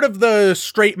good. Sort of the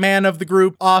straight man of the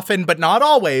group, often, but not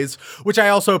always, which I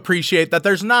also appreciate that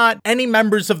there's not any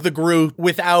members of the group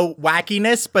without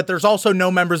wackiness, but there's also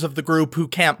no members of the group who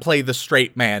can't play the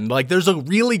straight man. Like, there's a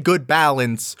really good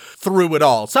balance through it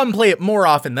all. Some play it more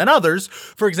often than others.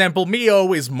 For example,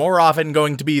 Mio is more often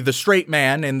going to be the straight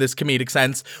man in this comedic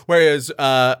sense, whereas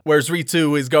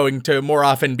Ritsu is going to more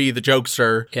often be the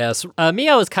jokester. Yes,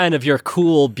 Mio is kind of your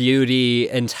cool, beauty,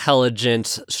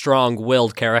 intelligent,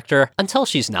 strong-willed character, until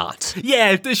she's not.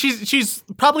 Yeah, she's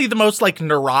probably the most, like,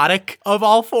 neurotic of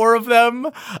all four of them,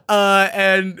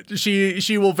 and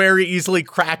she will very easily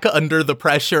crack under the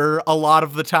pressure a lot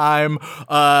of the time,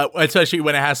 especially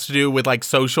when it has to do with, like,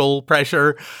 social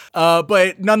pressure,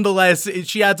 but nonetheless,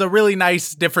 she adds a really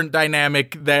nice, different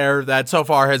dynamic there that so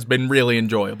far has been really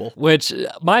enjoyable. Which,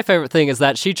 my favorite thing is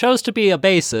that she chose to be a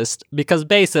bassist, because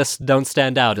bassists don't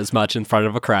stand out as much in front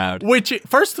of a crowd. Which,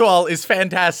 first of all, is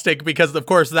fantastic, because, of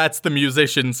course, that's the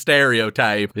musician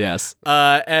stereotype. Yes.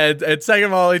 And second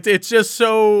of all, it's just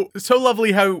so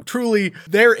lovely how truly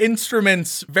their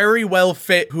instruments very well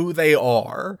fit who they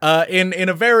are, in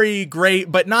a very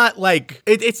great, but not like,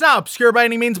 it's not obscure by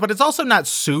any means, but it's also not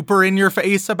super in your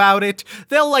face about it.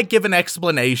 They'll like give an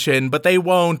explanation, but they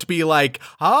won't be like,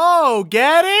 oh,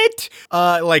 get it?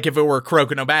 Like if it were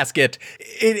Kuroko no Basket,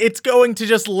 it's going to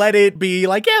just let it be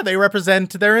like, yeah, they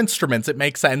represent their instruments. It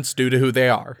makes sense due to who they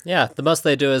are. Yeah, the most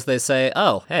they do is they say,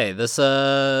 oh, hey, this,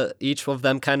 each of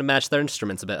them kind of match their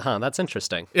instruments a bit, huh? That's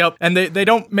interesting. Yep, and they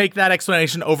don't make that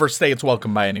explanation overstay its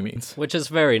welcome by any means. Which is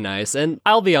very nice, and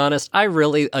I'll be honest, I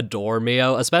really adore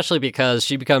Mio, especially because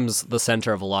she becomes the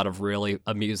center of a lot of really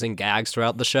amusing gags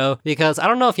throughout the show, because I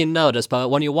don't know if you noticed, but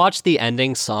when you watch the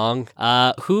ending song,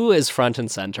 who is front and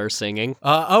center singing?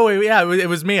 It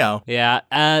was Mio. Yeah,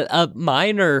 a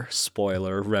minor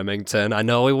spoiler, Remington. I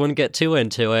know we wouldn't get too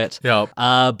into it. Yep.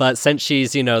 But since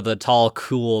she's, the tall,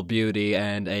 cool beauty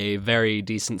and a very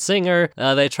decent singer,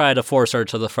 they try to force her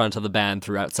to the front of the band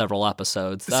throughout several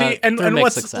episodes. See, and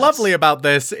what's success. Lovely about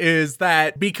this is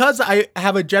that because I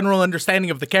have a general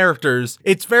understanding of the characters,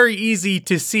 it's very easy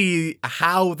to see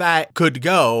how that could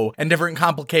go, and different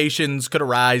complications could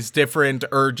arise, different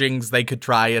urgings they could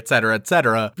try, etc.,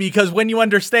 etc. Because when you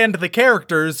understand the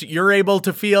characters, you're able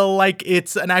to feel like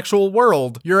it's an actual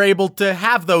world. You're able to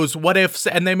have those what ifs,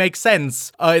 and they make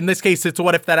sense. In this case, it's a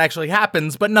what if that actually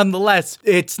happens, but nonetheless,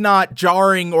 it's not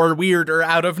jarring or weird or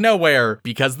out of nowhere,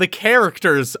 because the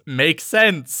characters make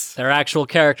sense. They're actual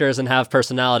characters and have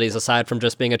personalities aside from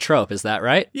just being a trope, is that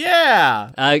right?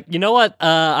 Yeah. You know what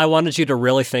I wanted you to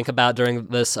really think about during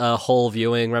this whole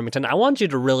viewing listening, Remington, I want you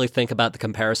to really think about the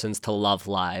comparisons to Love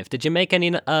Live. Did you make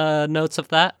any notes of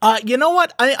that? You know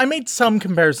what? I made some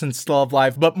comparisons to Love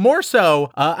Live, but more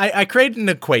so, I created an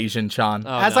equation, Sean,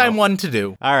 as no. I'm one to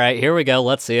do. All right, here we go.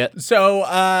 Let's see it. So,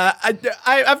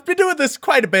 I've been doing this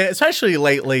quite a bit, especially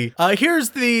lately.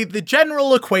 Here's the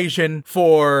general equation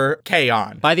for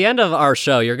K-On! By the end of our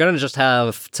show, you're going to just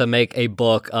have to make a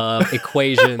book of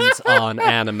equations on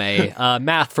anime.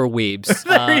 Math for weebs.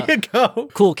 There you go.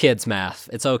 Cool kids math.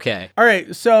 It's okay. All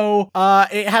right, so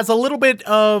it has a little bit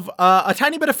of a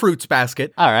tiny bit of Fruits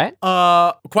Basket. All right.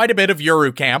 Quite a bit of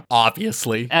Yuru Camp,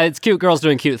 obviously. It's cute girls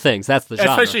doing cute things. That's the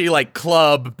genre. Especially like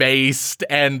club based,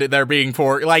 and they're being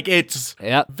it's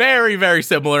very, very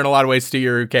similar in a lot of ways to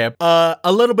Yuru Camp.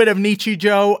 A little bit of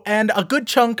Nichijou and a good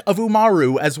chunk of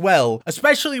Umaru as well,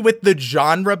 especially with the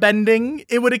genre bending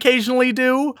it would occasionally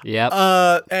do. Yep.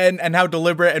 And how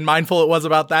deliberate and mindful it was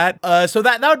about that. So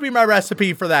that would be my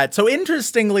recipe for that. So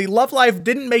interestingly, Love Live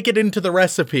didn't make it into the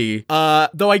recipe.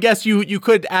 Though I guess you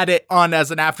could add it on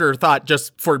as an afterthought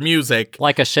just for music.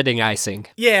 Like a shitting icing.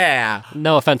 Yeah.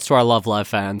 No offense to our Love Live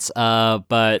fans,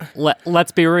 but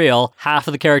let's be real. Half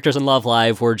of the characters in Love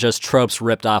Live were just tropes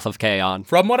ripped off of K-On!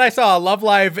 From what I saw, Love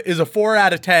Live is a 4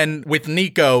 out of 10 with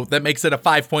Nico that makes it a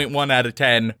 5.1 out of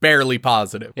 10, barely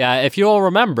positive. Yeah, if you'll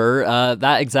remember,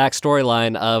 that exact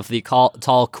storyline of the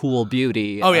tall, cool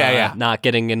beauty not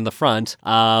getting in the front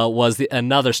was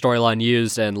another storyline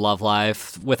used in Love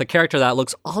Live with a character that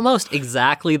looks almost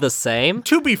exactly the same.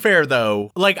 To be fair,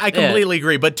 though, I completely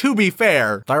agree, but to be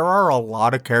fair, there are a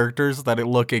lot of characters that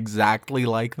look exactly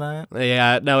like that.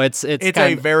 Yeah, no, it's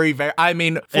a very, very, I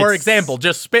mean, for example,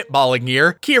 just spitballing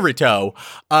here, Kirito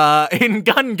in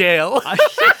Gun Gale.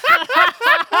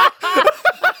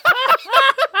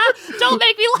 Don't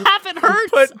make me laugh, it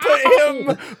hurts.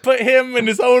 Put him in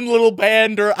his own little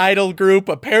band or idol group.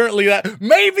 Apparently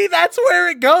maybe that's where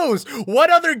it goes. What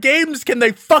other games can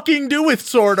they fucking do with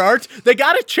Sword Art? They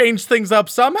gotta change things up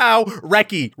somehow.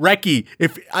 Reki,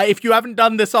 if you haven't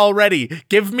done this already,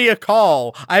 give me a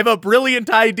call. I have a brilliant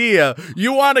idea.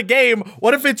 You want a game?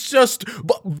 What if it's just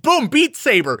boom, Beat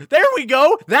Saber? There we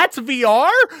go. That's VR.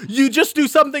 You just do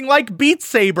something like Beat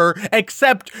Saber,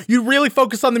 except you really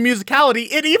focus on the musicality.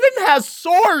 It even has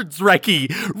swords, Reki,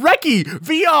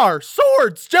 VR,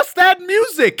 swords, just that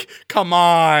music. Come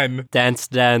on.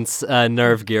 Dance,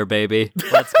 nerve gear, baby.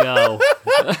 Let's go.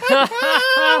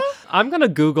 I'm gonna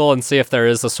Google and see if there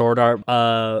is a Sword Art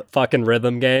fucking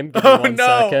rhythm game. Give me one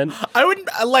second. I wouldn't,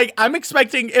 I'm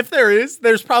expecting, if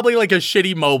there's probably a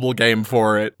shitty mobile game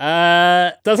for it.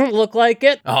 Doesn't look like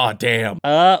it. Oh, damn.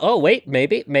 Oh, wait,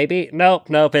 maybe. Nope,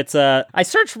 it's, I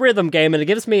searched rhythm game and it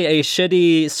gives me a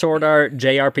shitty Sword Art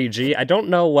JRPG. I don't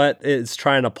know what it's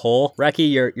trying to pull.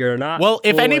 Reki, you're not. Well,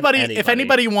 if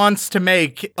anybody wants to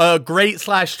make a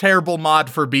great/terrible mod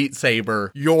for Beat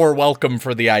Saber, you're welcome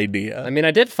for the idea. I mean,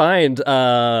 I did find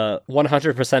 100%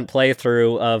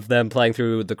 playthrough of them playing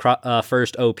through the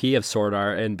first OP of Sword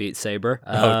Art and Beat Saber.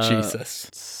 Oh,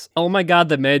 Jesus. Oh my god,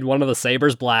 they made one of the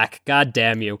sabers black. God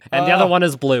damn you. And the other one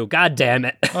is blue. God damn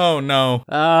it. Oh no.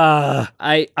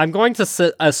 I'm going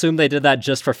to assume they did that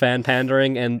just for fan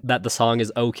pandering and that the song is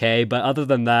okay, but other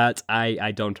than that,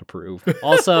 I don't approve.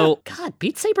 Also, God,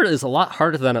 Beat Saber is a lot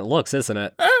harder than it looks, isn't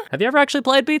it? Have you ever actually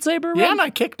played Beat Saber? Yeah, and I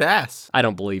kicked ass. I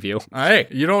don't believe you. Hey,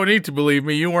 you don't need to believe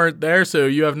me. You weren't there, so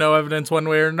you have no evidence one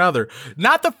way or another.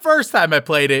 Not the first time I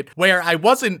played it, where I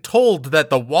wasn't told that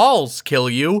the walls kill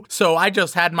you, so I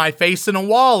just had my face in a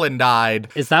wall and died.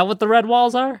 Is that what the red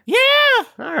walls are? Yeah!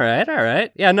 All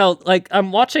right. Yeah, no,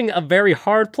 I'm watching a very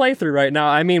hard playthrough right now.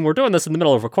 I mean, we're doing this in the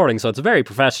middle of recording, so it's very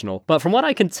professional. But from what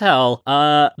I can tell,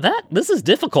 this is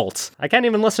difficult. I can't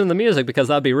even listen to the music because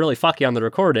that'd be really fucky on the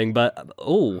recording, but,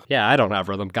 yeah, I don't have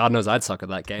rhythm. God knows I'd suck at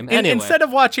that game. Anyway. Instead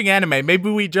of watching anime, maybe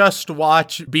we just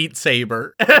watch Beat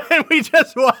Saber. We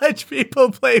just watch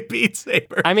people play Beat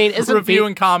Saber. I mean, review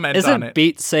and comment on it. Isn't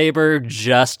Beat Saber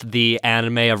just the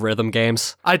anime of rhythm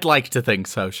games? I'd like to think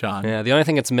so, Sean. Yeah, the only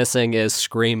thing it's missing is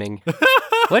screaming.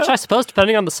 Which I suppose,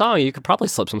 depending on the song, you could probably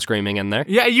slip some screaming in there.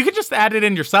 Yeah, you could just add it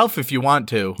in yourself if you want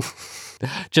to.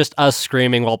 Just us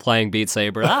screaming while playing Beat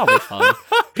Saber. That'll be fun.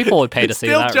 People would pay to see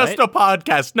that, right? Still just a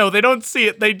podcast. No, they don't see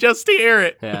it. They just hear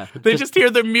it. Yeah. They just hear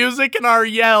the music and our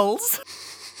yells.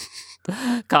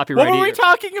 Copyright. What were we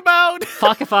talking about?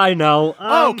 Fuck if I know.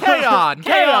 K-On!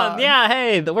 Yeah,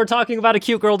 hey, we're talking about a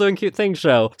cute girl doing cute things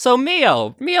show. So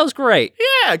Mio's great.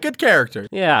 Yeah, good character.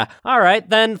 Yeah. All right,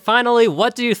 then finally,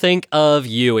 what do you think of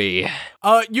Yui?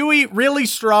 Yui, really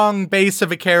strong base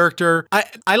of a character.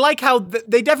 I like how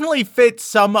they definitely fit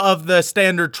some of the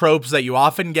standard tropes that you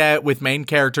often get with main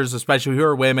characters, especially who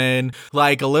are women,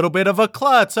 like a little bit of a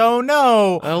klutz. Oh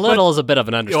no. A little is a bit of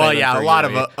an understatement. Well, yeah, a lot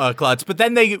of a klutz, but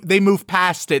then they move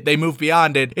past it. They move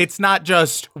beyond it. It's not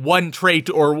just one trait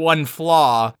or one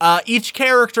flaw. Each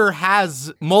character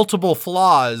has multiple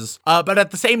flaws, but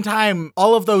at the same time,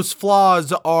 all of those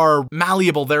flaws are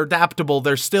malleable. They're adaptable.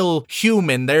 They're still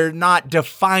human. They're not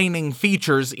defining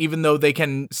features, even though they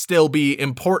can still be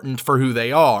important for who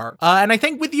they are. And I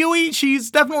think with Yui,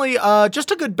 she's definitely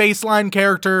just a good baseline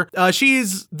character.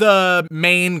 She's the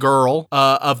main girl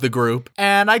of the group,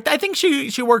 and I think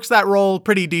she works that role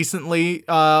pretty decently.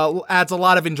 Adds a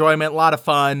lot of enjoyment, a lot of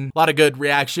fun, a lot of good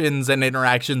reactions and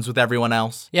interactions with everyone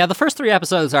else. Yeah, the first 3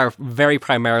 episodes are very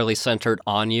primarily centered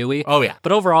on Yui. Oh, yeah.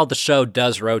 But overall, the show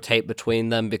does rotate between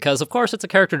them because, of course, it's a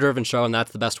character-driven show, and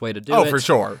that's the best way to do it. Oh, for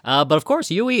sure. But, of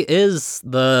course, Yui is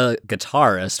the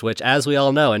guitarist, which, as we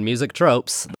all know in music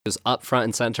tropes, is up front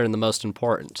and center and the most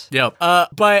important. Yep.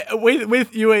 But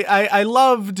with Yui, I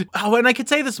loved, and I could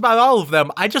say this about all of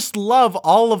them, I just love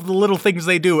all of the little things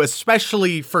they do,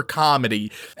 especially for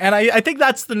comedy. And I think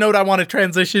that's the note I want to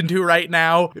transition to right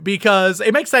now, because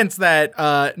it makes sense that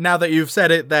now that you've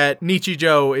said it, that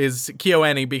Nichijou is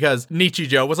KyoAni, because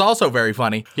Nichijou was also very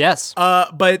funny. Yes.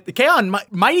 But K-On!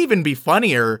 Might even be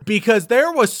funnier, because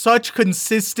there was such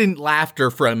consistent laughter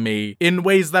from me in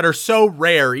ways that are so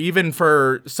rare, even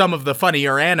for some of the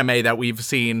funnier anime that we've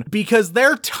seen, because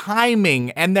their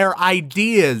timing and their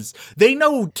ideas, they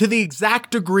know to the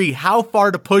exact degree how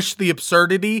far to push the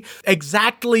absurdity,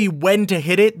 exactly when to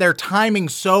hit it. Their timing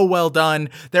so well done,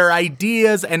 their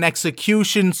ideas and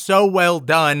execution so well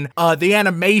done, the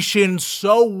animation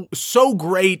so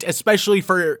great, especially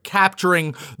for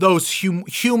capturing those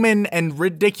human and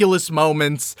ridiculous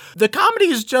moments. The comedy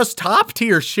is just top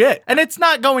tier shit, and it's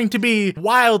not going to be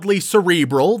wildly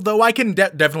cerebral, though I can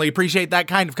definitely appreciate that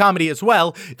kind of comedy as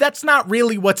well. That's not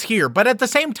really what's here, but at the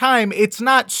same time, it's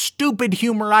not stupid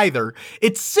humor either.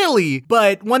 It's silly,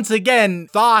 but once again,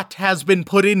 thought has been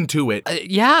put into it.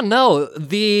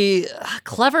 The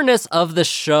cleverness of the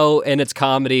show and its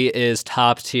comedy is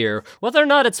top tier. Whether or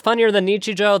not it's funnier than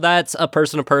Nichijou, that's a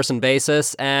person-to-person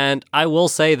basis, and I will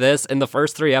say this, in the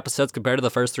first 3 episodes compared to the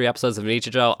first 3 episodes of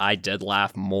Nichijou, I did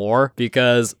laugh more,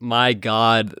 because, my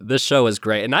god, this show is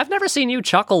great, and I've never seen you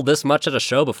chuckle this much at a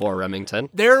show before, Remington.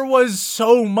 There was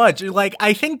so much. Like,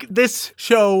 I think this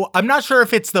show, I'm not sure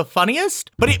if it's the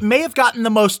funniest, but it may have gotten the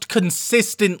most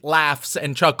consistent laughs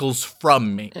and chuckles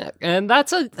from me. And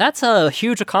that's a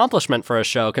huge accomplishment for a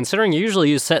show, considering usually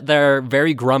you sit there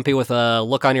very grumpy with a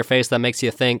look on your face that makes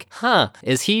you think,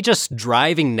 is he just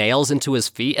driving nails into his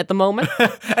feet at the moment?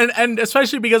 and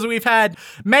especially because we've had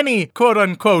many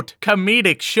quote-unquote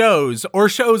comedic shows, or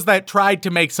shows that tried to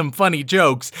make some funny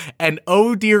jokes, and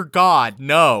oh dear god,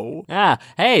 no.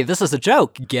 Hey, this is a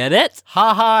joke, get it?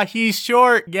 Haha, he's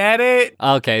short, get it?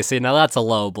 Okay, see, now that's a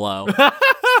low blow.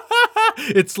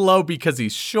 It's low because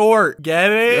he's short,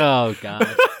 get it? Oh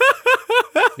god.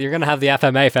 You're gonna have the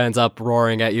FMA fans up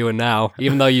roaring at you and now,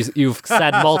 even though you've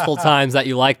said multiple times that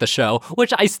you like the show,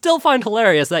 which I still find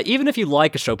hilarious that even if you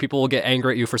like a show, people will get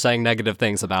angry at you for saying negative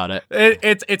things about it.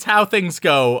 It's how things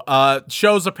go.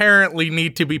 Shows apparently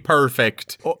need to be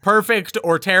perfect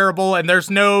or terrible, and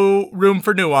there's no room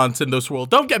for nuance in this world.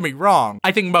 Don't get me wrong.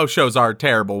 I think most shows are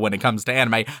terrible when it comes to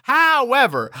anime.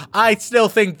 However, I still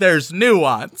think there's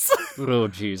nuance. Oh,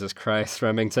 Jesus Christ,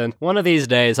 Remington. One of these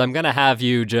days, I'm gonna have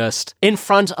you just in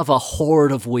front of a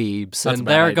horde of weebs, and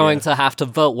they're going to have to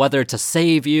vote whether to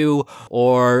save you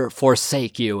or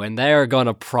forsake you, and they're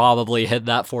gonna probably hit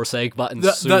that forsake button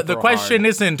super The question hard.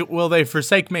 isn't, will they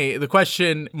forsake me? The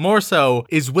question, more so,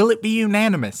 is will it be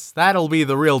unanimous? That'll be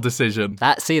the real decision.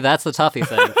 That's the toughie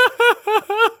thing.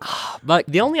 But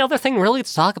the only other thing really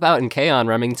to talk about in K-On!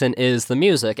 Remington is the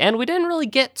music, and we didn't really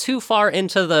get too far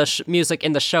into the music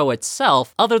in the show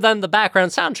itself, other than the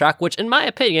background soundtrack, which in my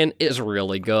opinion is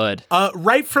really good.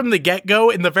 Right from the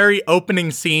get-go, in the very opening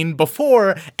scene,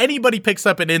 before anybody picks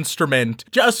up an instrument,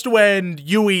 just when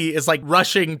Yui is like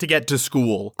rushing to get to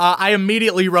school, I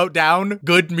immediately wrote down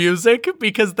good music,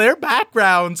 because their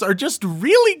backgrounds are just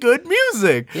really good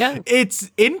music. Yeah.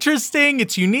 It's interesting,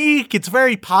 it's unique, it's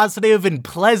very positive and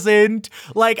pleasant. didn't.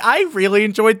 Like, I really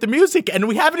enjoyed the music, and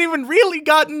we haven't even really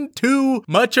gotten too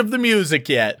much of the music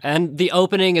yet. And the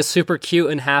opening is super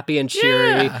cute and happy and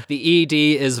cheery. Yeah. The ED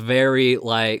is very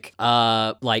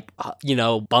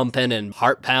bumping and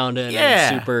heart pounding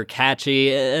and super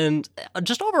catchy. And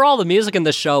just overall, the music in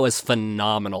this show is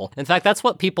phenomenal. In fact, that's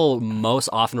what people most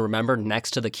often remember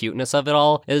next to the cuteness of it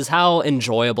all, is how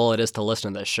enjoyable it is to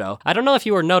listen to this show. I don't know if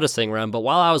you were noticing, Rem, but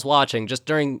while I was watching, just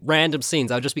during random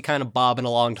scenes, I would just be kind of bobbing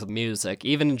along to the music,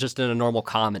 even just in a normal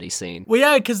comedy scene. Well,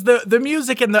 yeah, because the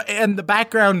music and the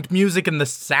background music and the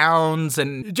sounds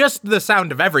and just the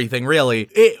sound of everything, really,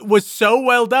 it was so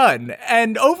well done.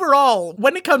 And overall,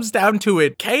 when it comes down to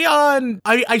it, K-On!,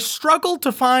 I struggle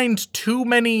to find too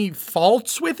many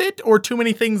faults with it or too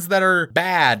many things that are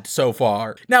bad so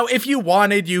far. Now, if you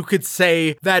wanted, you could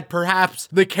say that perhaps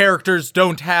the characters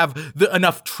don't have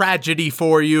enough tragedy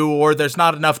for you, or there's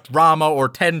not enough drama or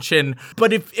tension.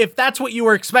 But if that's what you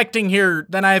were expecting here,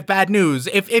 then I have bad news.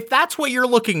 If that's what you're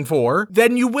looking for,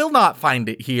 then you will not find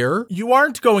it here. You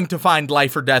aren't going to find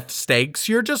life or death stakes.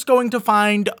 You're just going to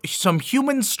find some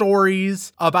human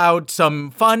stories about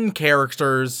some fun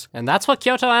characters. And that's what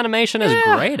Kyoto Animation is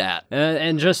great at.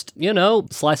 And just,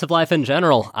 slice of life in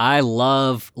general. I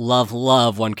love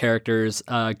when characters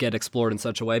get explored in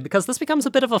such a way, because this becomes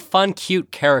a bit of a fun,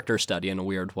 cute character study in a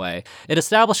weird way. It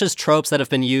establishes tropes that have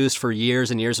been used for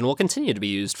years and years and will continue to be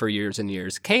used for years and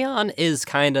years. K-On! Is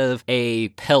kind of a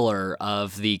pillar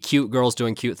of the cute girls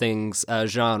doing cute things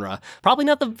genre. Probably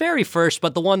not the very first,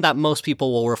 but the one that most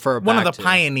people will refer back to. One of the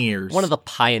pioneers. One of the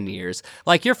pioneers.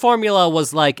 Like, your formula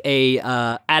was like a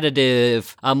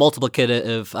additive,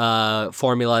 multiplicative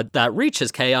formula that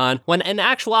reaches K-On!, when in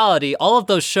actuality, all of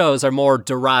those shows are more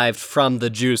derived from the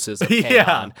juices of K-On!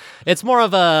 Yeah. It's more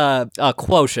of a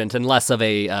quotient and less of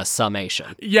a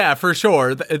summation. Yeah, for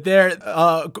sure. There,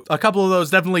 a couple of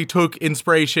those definitely took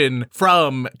inspiration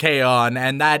from K-On!,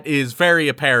 and that is very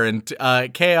apparent.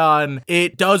 K-On!,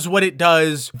 it does what it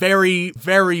does very,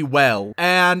 very well.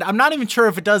 And I'm not even sure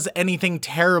if it does anything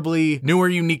terribly new or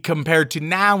unique compared to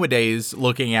nowadays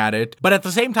looking at it. But at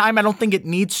the same time, I don't think it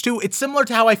needs to. It's similar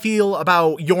to how I feel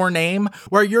about Your Name,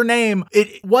 where Your Name,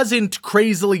 it wasn't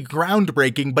crazily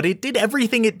groundbreaking, but it did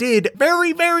everything it did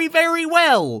very, very, very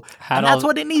well. And that's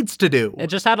what it needs to do. It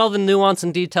just had all the nuance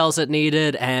and details it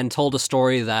needed and told a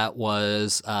story that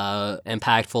was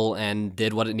impactful and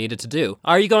did what it needed to do.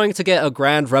 Are you going to get a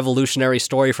grand revolutionary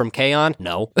story from K-On!?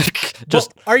 No. Well,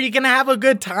 are you going to have a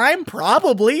good time?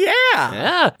 Probably, yeah.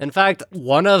 Yeah. In fact,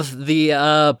 one of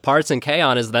the parts in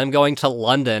K-On! Is them going to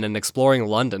London and exploring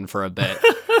London for a bit.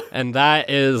 And that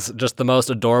is just the most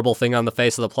adorable thing on the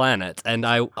face of the planet. And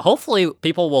hopefully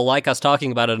people will like us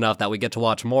talking about it enough that we get to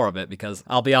watch more of it, because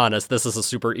I'll be honest, this is a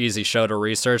super easy show to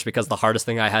research, because the hardest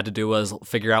thing I had to do was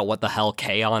figure out what the hell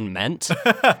K-On! Meant.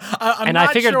 And I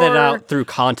figured that out through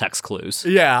context clues.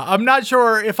 Yeah, I'm not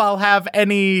sure if I'll have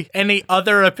any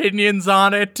other opinions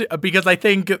on it, because I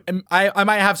think I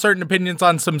might have certain opinions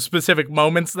on some specific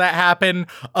moments that happen.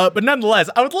 But nonetheless,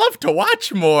 I would love to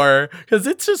watch more, because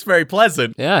it's just very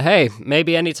pleasant. Yeah, hey,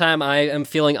 maybe anytime I am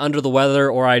feeling under the weather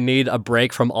or I need a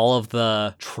break from all of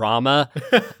the trauma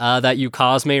that you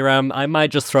caused me, Rem, I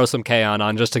might just throw some K-On!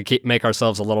 On just to make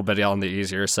ourselves a little bit on the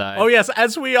easier side. Oh yes,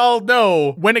 as we all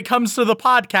know, when it comes to the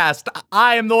podcast,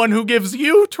 I am the one who gives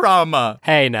you trauma.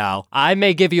 Hey now, I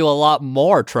may give you a lot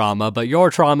more trauma, but your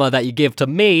trauma that you give to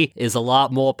me is a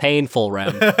lot more painful,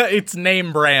 Rem. It's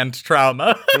name brand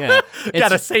trauma. Yeah.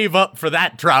 Gotta save up for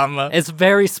that trauma. It's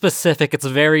very specific, it's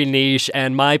very niche,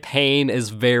 and my pain is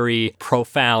very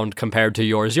profound compared to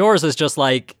yours. Yours is just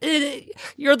like,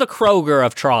 you're the Kroger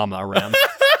of trauma, Rem.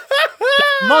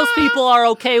 Most people are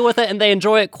okay with it and they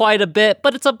enjoy it quite a bit,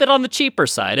 but it's a bit on the cheaper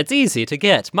side. It's easy to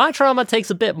get. My trauma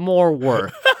takes a bit more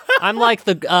work. I'm like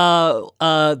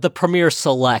the Premier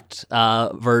Select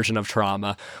version of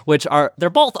trauma, which they're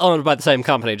both owned by the same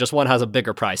company, just one has a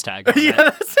bigger price tag on Yeah,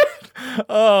 that's it.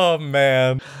 Oh,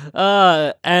 man.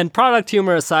 And product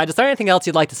humor aside, is there anything else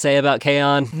you'd like to say about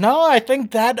K-On!? No, I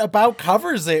think that about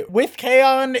covers it. With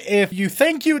K-On!, if you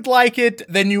think you'd like it,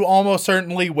 then you almost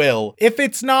certainly will. If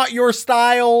it's not your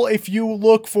style, if you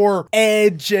look for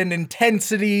edge and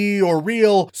intensity or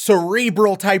real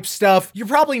cerebral type stuff, you're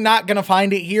probably not going to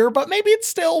find it here, but maybe it's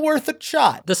still worth a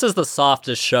shot. This is the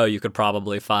softest show you could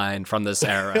probably find from this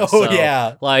era. Oh,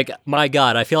 yeah. Like, my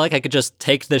God, I feel like I could just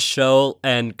take this show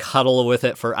and cuddle with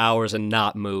it for hours and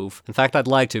not move. In fact, I'd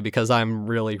like to, because I'm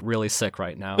really, really sick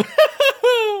right now.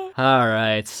 All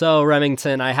right, so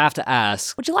Remington, I have to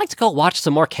ask, would you like to go watch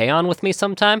some more K-On! With me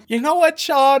sometime? You know what,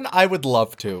 Sean? I would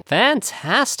love to.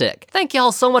 Fantastic. Thank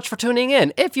y'all so much for tuning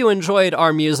in. If you enjoyed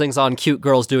our musings on cute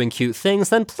girls doing cute things,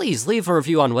 then please leave a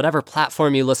review on whatever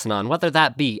platform you listen on, whether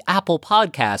that be Apple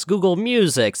Podcasts, Google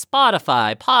Music,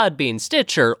 Spotify, Podbean,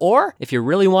 Stitcher, or if you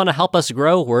really want to help us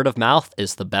grow, word of mouth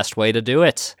is the best way to do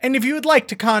it. And if you would like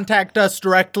to contact us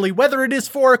directly, whether it is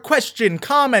for a question,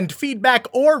 comment, feedback,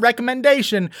 or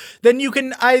recommendation, then you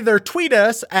can either tweet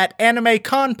us at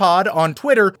AnimeConPod on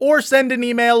Twitter or send an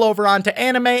email over onto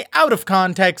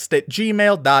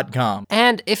animeoutofcontext@gmail.com.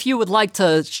 And if you would like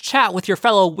to chat with your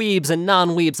fellow weebs and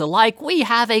non-weebs alike, we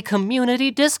have a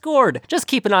community Discord. Just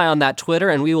keep an eye on that Twitter,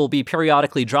 and we will be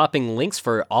periodically dropping links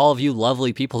for all of you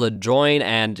lovely people to join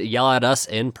and yell at us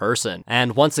in person.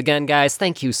 And once again, guys,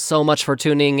 thank you so much for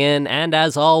tuning in, and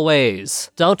as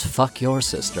always, don't fuck your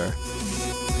sister.